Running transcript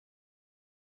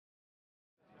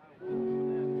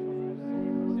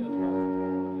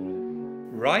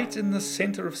Right in the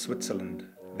center of Switzerland,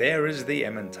 there is the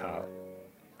Emmental,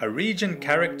 a region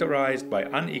characterized by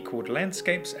unequaled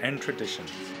landscapes and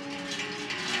traditions.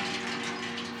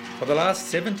 For the last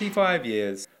 75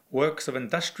 years, works of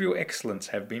industrial excellence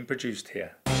have been produced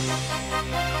here.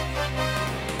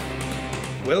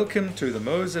 Welcome to the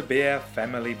Moser-Baer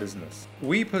family business.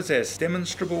 We possess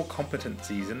demonstrable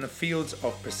competencies in the fields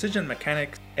of precision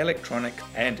mechanics, electronics,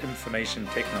 and information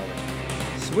technology.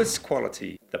 Swiss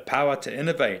quality, the power to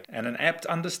innovate, and an apt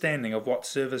understanding of what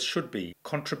service should be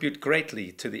contribute greatly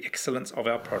to the excellence of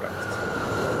our products.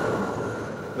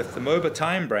 With the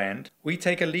Mobatime brand, we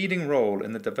take a leading role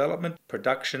in the development,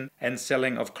 production, and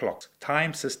selling of clocks,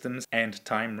 time systems, and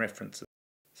time references.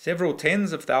 Several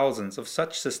tens of thousands of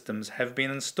such systems have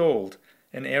been installed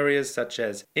in areas such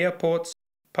as airports,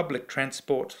 public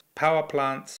transport, power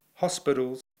plants,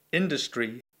 hospitals,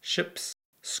 industry, ships,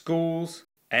 schools,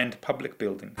 and public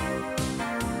buildings.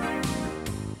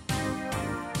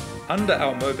 Under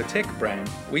our Mobatech brand,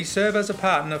 we serve as a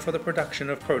partner for the production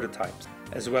of prototypes,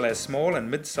 as well as small and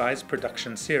mid-sized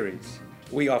production series.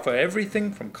 We offer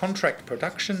everything from contract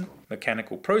production,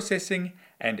 mechanical processing,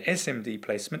 and SMD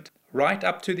placement, right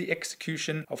up to the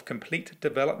execution of complete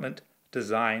development,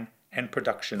 design, and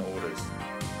production orders.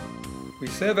 We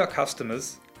serve our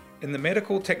customers in the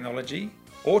medical technology,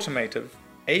 automotive,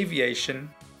 aviation,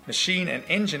 machine and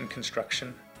engine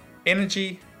construction,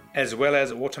 energy, as well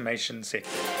as automation sector.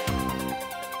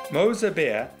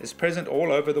 Moser-Baer is present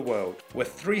all over the world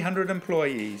with 300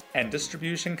 employees and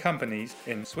distribution companies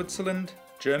in Switzerland,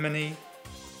 Germany,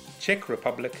 Czech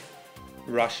Republic,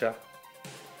 Russia,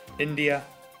 India,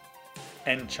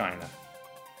 and China.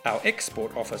 Our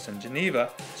export office in Geneva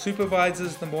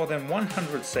supervises the more than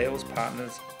 100 sales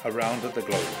partners around the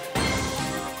globe.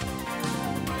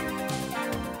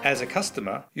 As a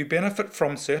customer, you benefit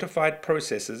from certified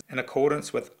processes in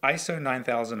accordance with ISO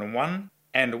 9001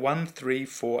 and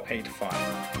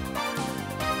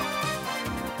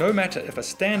 13485. No matter if a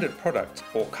standard product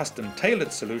or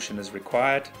custom-tailored solution is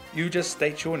required, you just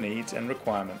state your needs and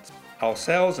requirements. Our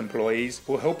sales employees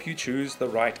will help you choose the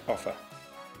right offer.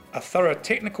 A thorough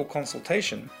technical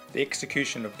consultation, the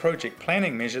execution of project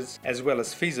planning measures, as well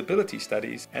as feasibility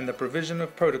studies and the provision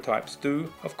of prototypes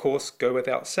do, of course, go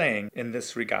without saying in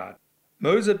this regard.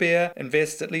 Moser-Baer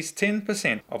invests at least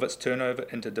 10% of its turnover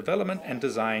into development and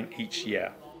design each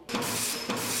year.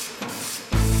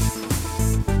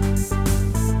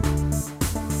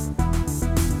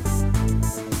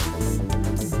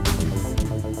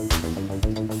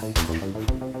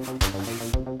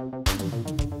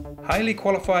 Highly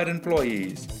qualified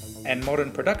employees and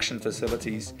modern production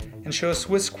facilities ensure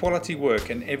Swiss quality work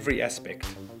in every aspect.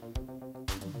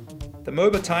 The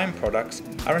Mobatime products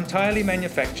are entirely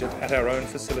manufactured at our own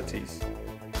facilities,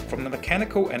 from the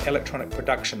mechanical and electronic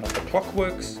production of the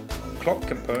clockworks, clock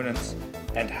components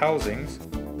and housings,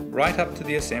 right up to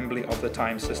the assembly of the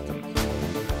time systems.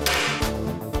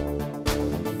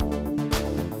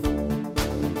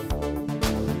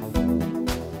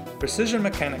 Precision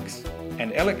mechanics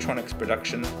and electronics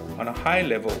production on a high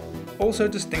level also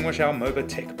distinguish our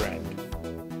Mobatech brand.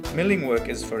 Milling work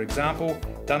is, for example,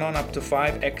 done on up to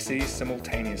 5 axes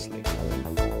simultaneously.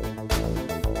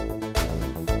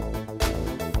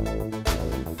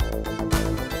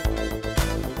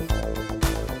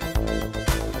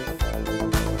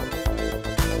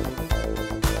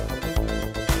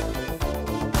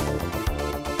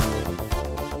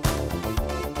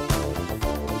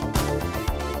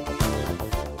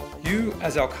 You,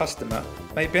 as our customer,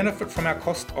 may benefit from our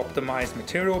cost-optimized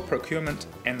material procurement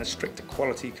and the strict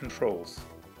quality controls.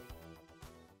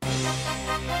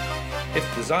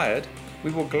 If desired,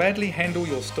 we will gladly handle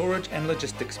your storage and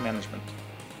logistics management,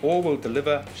 or will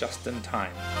deliver just in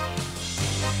time.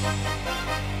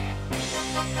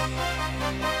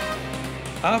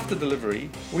 After delivery,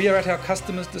 we are at our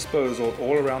customers' disposal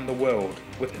all around the world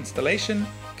with installation,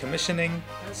 commissioning,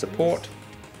 support,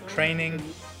 training,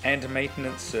 and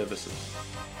maintenance services.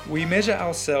 We measure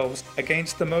ourselves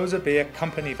against the Moser-Baer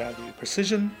company value: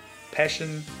 precision,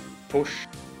 passion, push,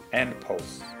 and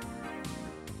pulse.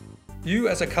 You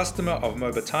as a customer of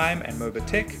Mobatime and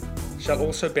Mobatech shall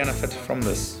also benefit from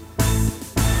this.